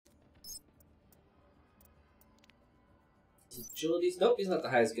Agility's nope, he's not the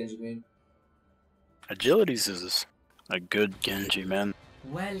highest Genji main. Agility's is a good Genji, man.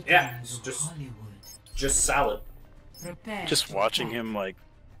 Yeah, just solid. Just watching him like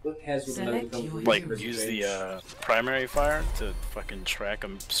use the primary fire to fucking track a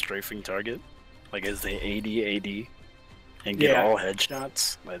strafing target, like as the AD, and get all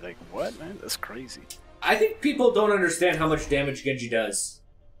headshots. Like what, man? That's crazy. I think people don't understand how much damage Genji does.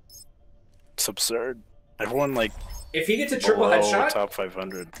 It's absurd. Everyone like if he gets a triple headshot, top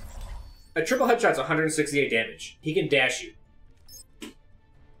 500. A triple headshot's 168 damage. He can dash you.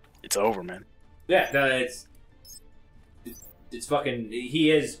 It's over, man. Yeah, no, it's fucking.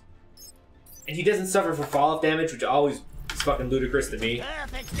 He is, and he doesn't suffer from fall off damage, which always is fucking ludicrous to me.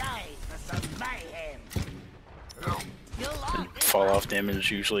 And fall off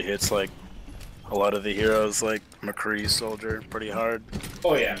damage usually hits like a lot of the heroes, like McCree's soldier, pretty hard.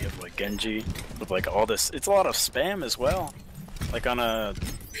 Oh yeah. You have like Genji with like all this. It's a lot of spam as well. Like on a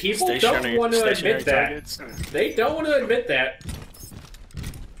people don't want to admit that. Targets. They don't want to admit that.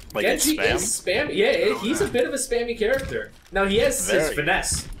 Like Genji spam? is spam. Yeah, he's a bit of a spammy character. Now he has his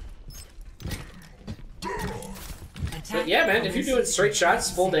finesse. But yeah, man, if you're doing straight shots,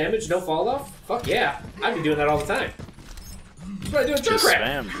 full damage, no fall off, fuck yeah, I'd be doing that all the time. That's what I do with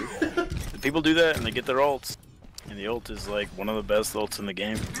Junkrat. Spam. People do that and they get their ults, and the ult is like one of the best ults in the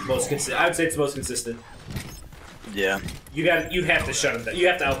game. I would say it's most consistent. Yeah. You have to shut him down. You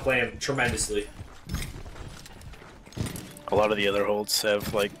have to outplay him tremendously. A lot of the other ults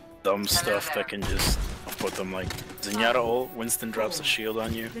have like dumb stuff that can just put them like Zenyatta ult. Winston drops a shield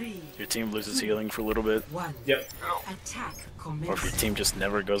on you. Your team loses healing for a little bit. Yep. Or if your team just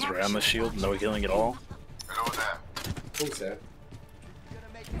never goes around the shield, no healing at all. What was that?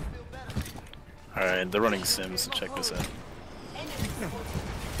 Alright, they're running sims, so check this out.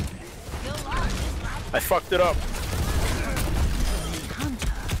 I fucked it up!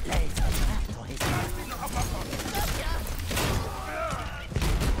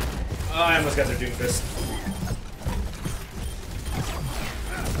 Oh, I almost got their Doomfist.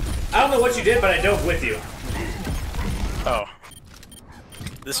 I don't know what you did, but I dove with you. Oh.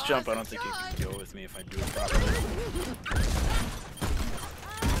 This jump, I don't think you can deal with me if I do it properly.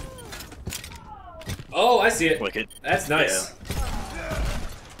 Oh, I see it. Wicked. That's nice. Yeah.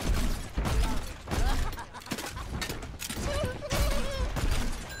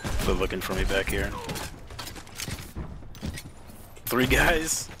 They're looking for me back here. 3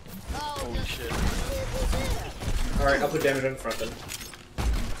 guys. Holy shit. Alright, I'll put damage in front of them.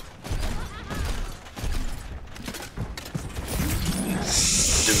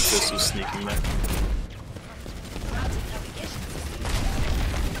 Doomfist was sneaking there.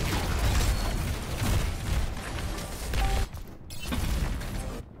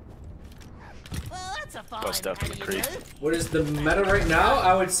 Bust out the McCree. What is the meta right now?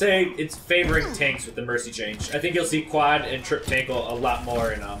 I would say it's favoring tanks with the Mercy change. I think you'll see Quad and Trip tank a lot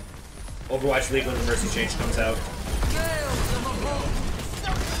more in Overwatch League when the Mercy change comes out.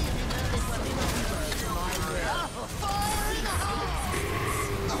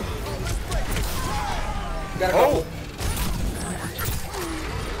 Got a couple.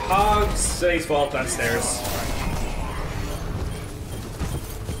 Hogs says fall downstairs.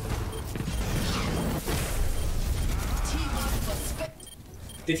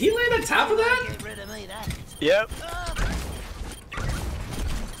 Did he land on top of that? Yep.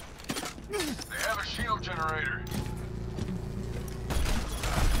 They have a shield generator.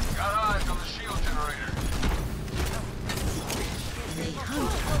 Got eyes on the shield generator.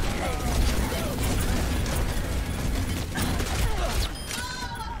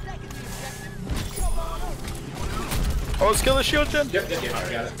 Oh, let's kill the shield gen? Yep, got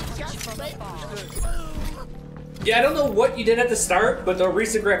it. Yeah, I don't know what you did at the start, but the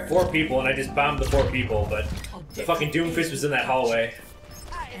Orisa grabbed 4 people and I just bombed the 4 people, but the fucking Doomfist was in that hallway.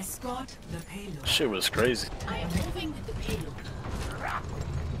 Shit was crazy. I am moving with the payload.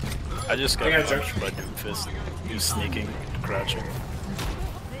 I just got I got punched by Doomfist. He was sneaking, crouching.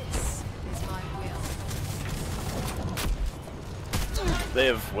 This is my will. They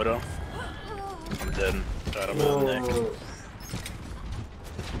have Widow. I'm dead. Got him in the neck.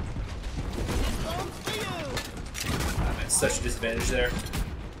 I'm at such a disadvantage there.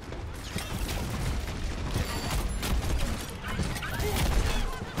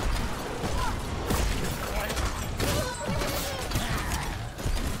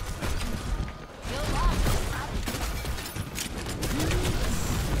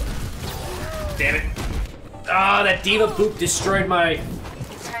 Damn it. Ah, that Diva boop destroyed my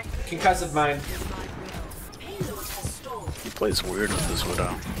concussive mine. He plays weird with this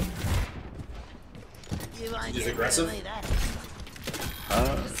Widow. Just aggressive.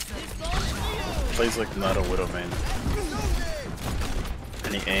 Plays like not a Widow main.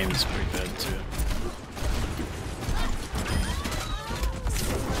 And he aims pretty good too.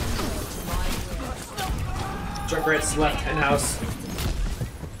 Junkrat's left in house.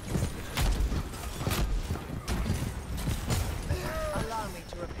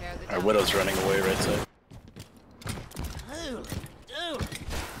 Our Widow's running away right side.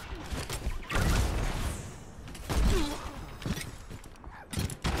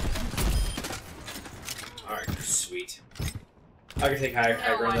 Alright, sweet. I can take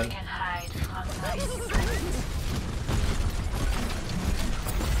high ground then.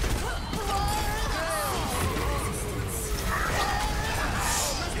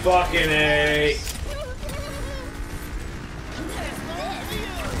 Fucking A.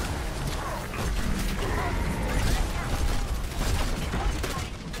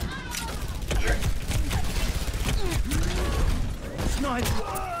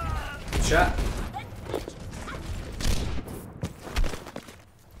 Shot.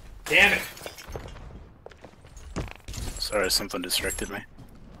 Damn it. Sorry, something distracted me.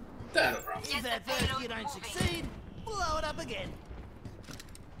 No problem. If you don't succeed, blow it up again.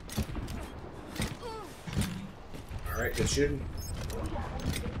 Alright, good shooting.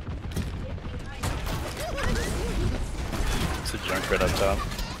 It's a Junkrat up top.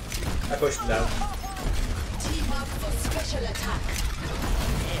 I pushed him down. Team up for special attack.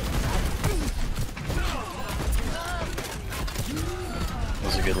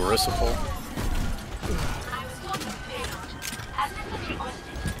 Was a good Orisa pull.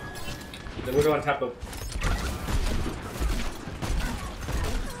 Then we'll go on top of.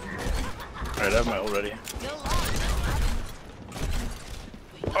 Alright, I have my ult ready.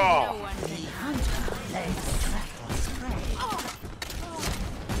 Oh!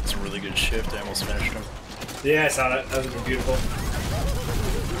 It's a really good shift. I almost finished him. Yeah, I saw that. That was beautiful.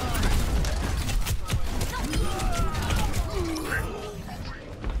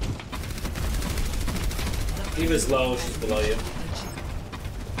 He was low, she's below you.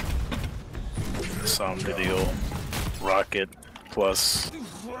 I saw him do the old rocket plus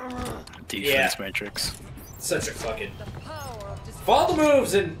defense matrix. Such a fucking. Follow the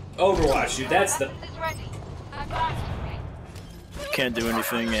moves in Overwatch, dude. That's the. Can't do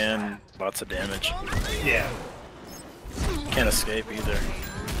anything and lots of damage. Yeah. Can't escape either.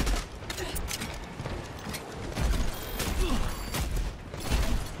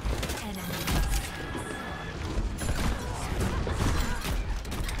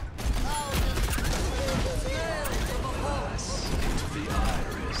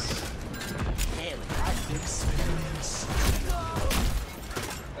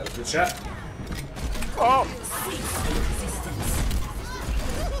 That was a good shot. Oh!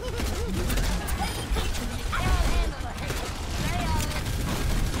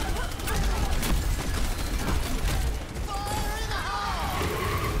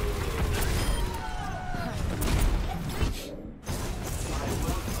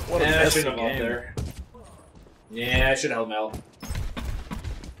 What a Yeah, I messy shouldn't have held game. there. Yeah, I should have held Mel.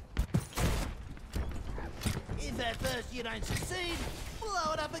 If at first you don't succeed,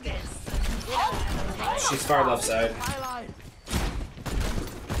 blow it up again. She's far left side. Highlight.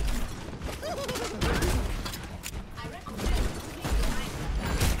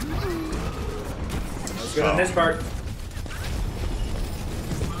 Let's go on his part.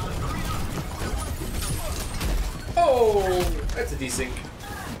 Oh, that's a desync.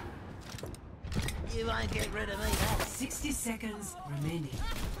 You won't get rid of me. 60 seconds remaining.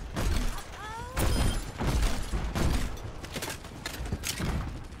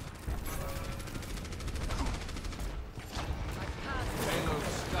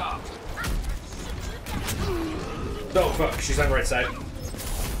 Oh fuck, she's on the right side.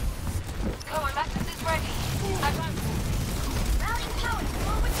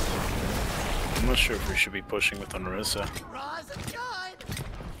 I'm not sure if we should be pushing with Orisa. Rise and shine.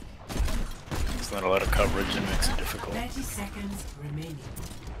 There's not a lot of coverage and makes it difficult. 30 seconds remaining.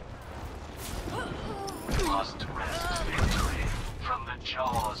 Must wrest victory from the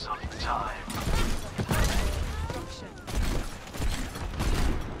jaws of time.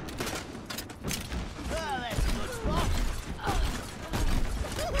 Oh, that's a good spot.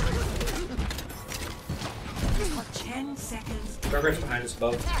 10 seconds. Progress behind us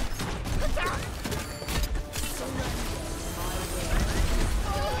both.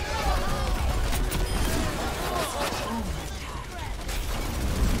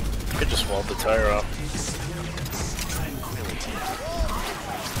 Could just walled the tire off.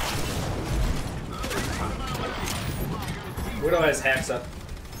 Widow has hacks up.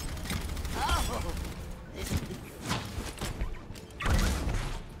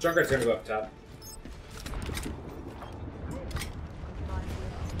 Junkrat's gonna go up top.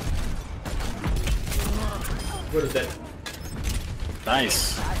 What is that?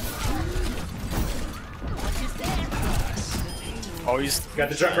 Nice. Oh, he's Got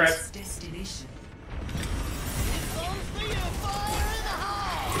the Junkrat. Destination.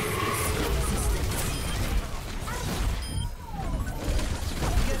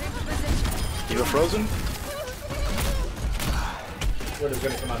 you go frozen. What is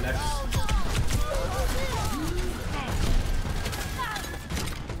gonna come out next?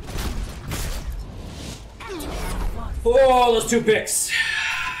 Oh, those 2 picks.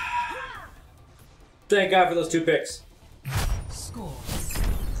 Thank God for those 2 picks. Score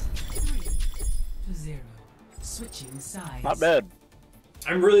 3-0. Switching sides. Not bad.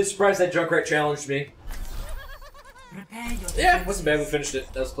 I'm really surprised that Junkrat challenged me. Prepare your Yeah, wasn't bad. We finished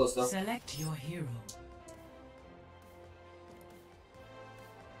it. That was close though. Select your hero.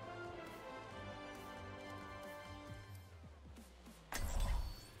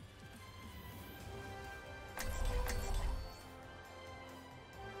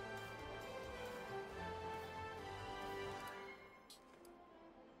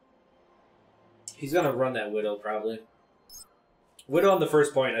 He's gonna run that Widow probably. Widow on the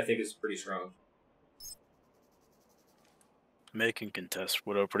first point, I think, is pretty strong. May can contest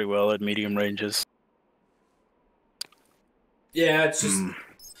Widow pretty well at medium ranges. Yeah, it's just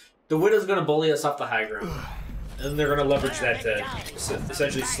the Widow's gonna bully us off the high ground, and they're gonna leverage that to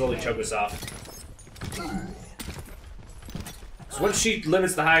essentially slowly choke us off. So once she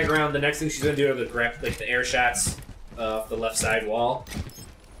limits the high ground, the next thing she's gonna do are the the air shots off the left side wall.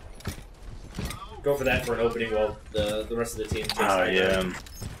 Go for that for an opening while the rest of the team takes Oh the yeah. ground.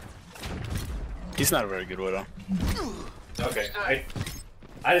 He's not a very good Widow. Okay,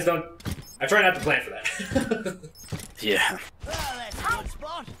 I just don't. I try not to plan for that. Yeah. Well, that's a good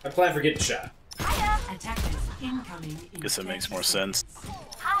spot. I plan for getting shot. Attackers incoming. Guess it makes more sense.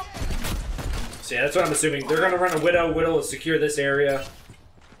 So yeah, that's what I'm assuming. They're gonna run a Widow. Widow will secure this area.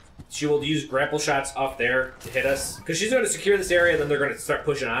 She will use grapple shots off there to hit us. Because she's going to secure this area, then they're going to start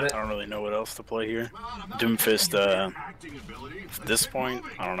pushing on it. I don't really know what else to play here. Doomfist, at this point,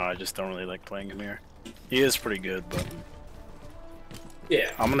 I don't know, I just don't really like playing him here. He is pretty good, but...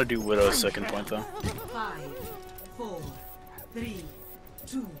 Yeah. I'm gonna do Widow's second point, though. 5, 4, 3,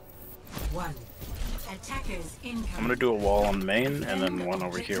 2, 1. Attackers incoming. I'm gonna do a wall on main, and then one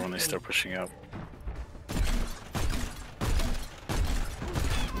over here when they start pushing up.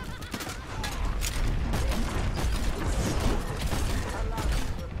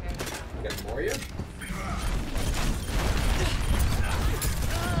 Got Moria?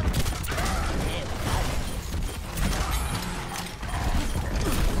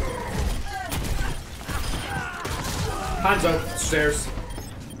 Hanzo, stairs.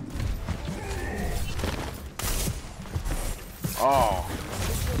 Oh,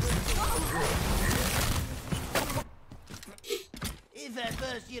 If at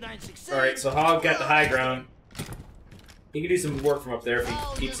first you don't succeed, Alright, so Hog got the high ground. He can do some work from up there if he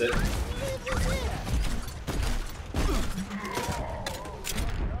keeps it.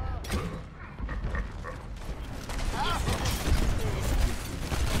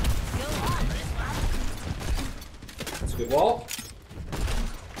 That's a good wall.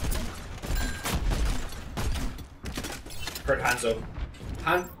 Hurt Hanzo.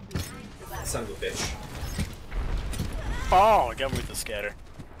 Son of a bitch. oh, I got me with the scatter.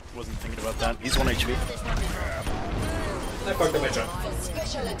 Wasn't thinking about that. He's 1 HP. I fucked up my jump.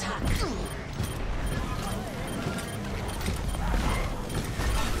 Special attack.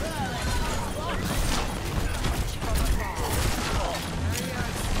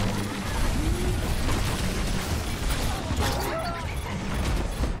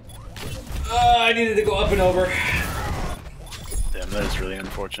 I needed to go up and over. Damn, that is really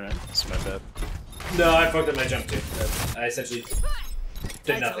unfortunate. That's my bad. No, I fucked up my jump too. I essentially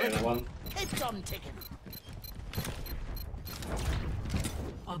did nothing on that one. it's on ticking.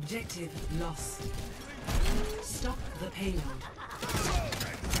 Objective lost. Stop the payload.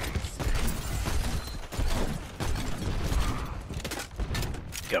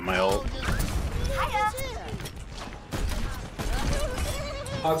 Got my ult.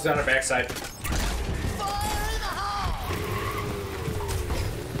 Hog's on our backside.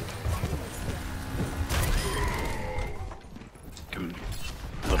 Give him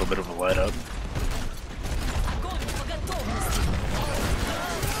a little bit of a light up.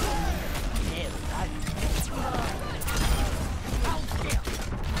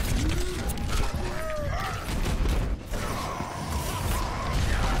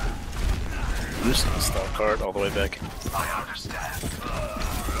 I'm just gonna stop card all the way back. I understand.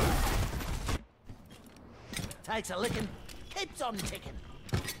 Takes a licking, keeps on ticking.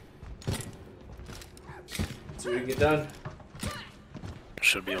 See what we can get done.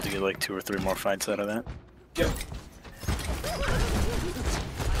 Should be able to get like 2 or 3 more fights out of that. Yep.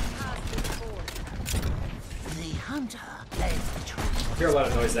 The hunter plays the trap. I hear a lot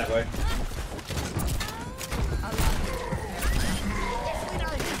of noise that way.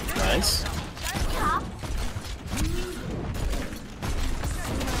 Nice.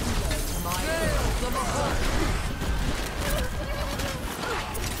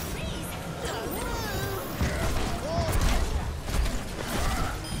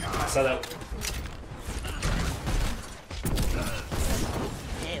 I saw that.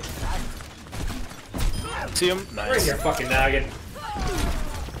 See him? Bring Nice. your fucking noggin.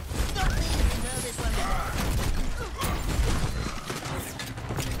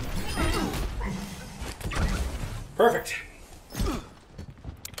 Perfect.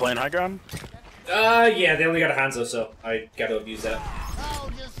 Playing high ground? Yeah, they only got a Hanzo, so I gotta abuse that.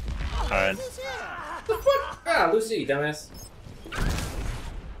 Alright. The fuck? Ah, Lucy, dumbass.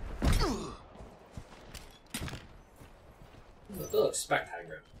 They'll expect high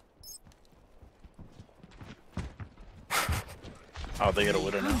ground. Oh, they got a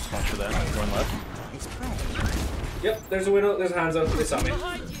widow now. Watch for that. Going left. Yep, there's a widow, there's a Hanzo. They saw me.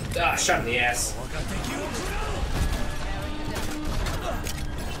 Ah, shot in the ass.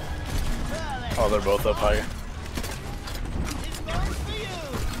 Oh, they're both up higher.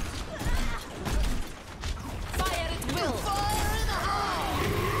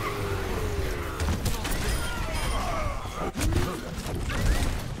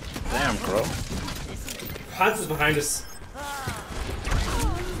 Damn, Chro. Hanzo's behind us.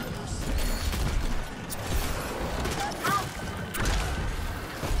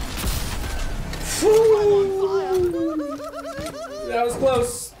 That was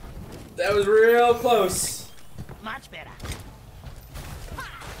close. That was real close. Much better.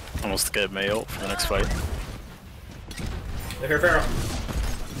 Almost get Mayo for the next fight. They hear Pharah.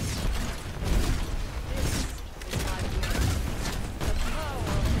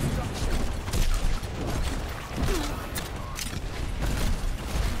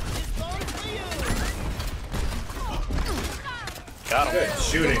 Got him. Good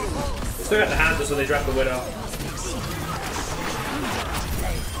shooting. They still got the Hanzo, so they dropped the widow.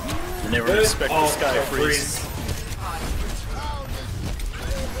 You never Good. expect this guy to freeze.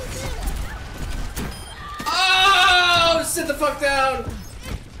 Oh, sit the fuck down.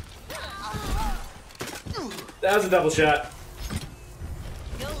 That was a double shot.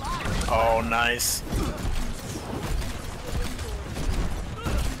 Oh, nice.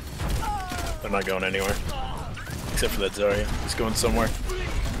 They're not going anywhere. Except for that Zarya. He's going somewhere.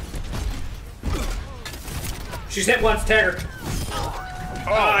 She's hit once, tag her.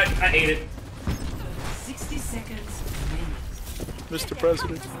 Oh, I ate it. 60 seconds remaining. Mr.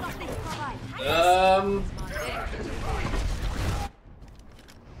 President.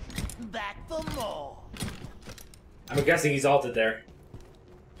 Back for more. I'm guessing he's ulted there.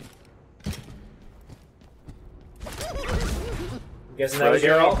 I'm guessing that was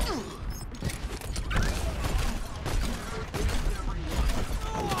your ult.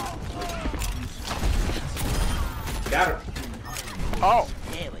 Got her. Oh!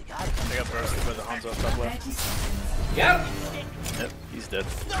 There we go. They got bursted by the Hanzo top left. Got him. Yep, he's dead.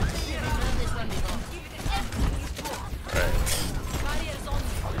 Alright.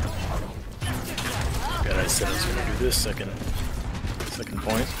 God, I said I was gonna do this second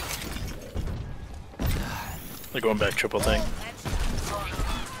point. They're going back triple tank.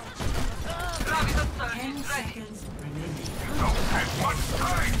 10 seconds remaining.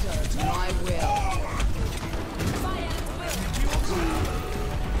 My will.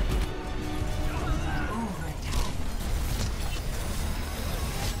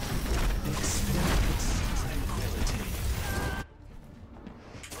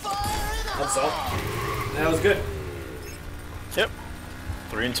 That's all. That was good. Yep.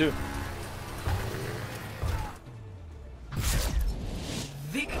 3 and 2.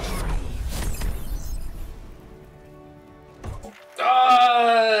 Victory.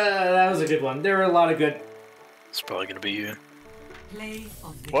 That was a good one. There were a lot of good. It's probably gonna be you. Play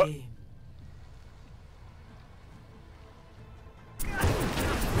of the What? game.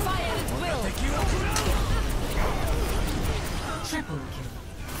 Triple kill.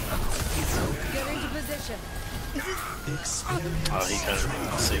 Get into position. Oh, he kind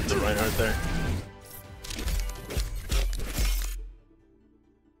of saved the Reinhardt there.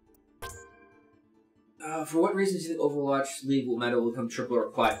 For what reason do you think Overwatch League will meta will become triple or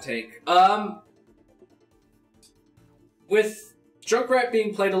quad tank? with Junkrat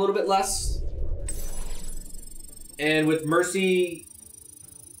being played a little bit less, and with Mercy,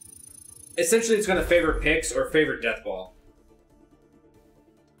 essentially it's going to favor picks or favor Deathball.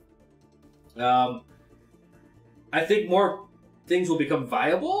 I think more things will become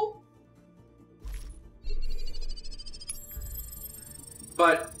viable,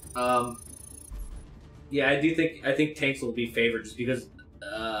 but yeah, I think tanks will be favored just because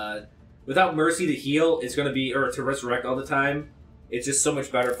without Mercy to heal, it's going to be, or to resurrect all the time. It's just so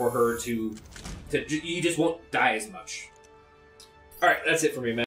much better for her to you just won't die as much. All right, that's it for me, man.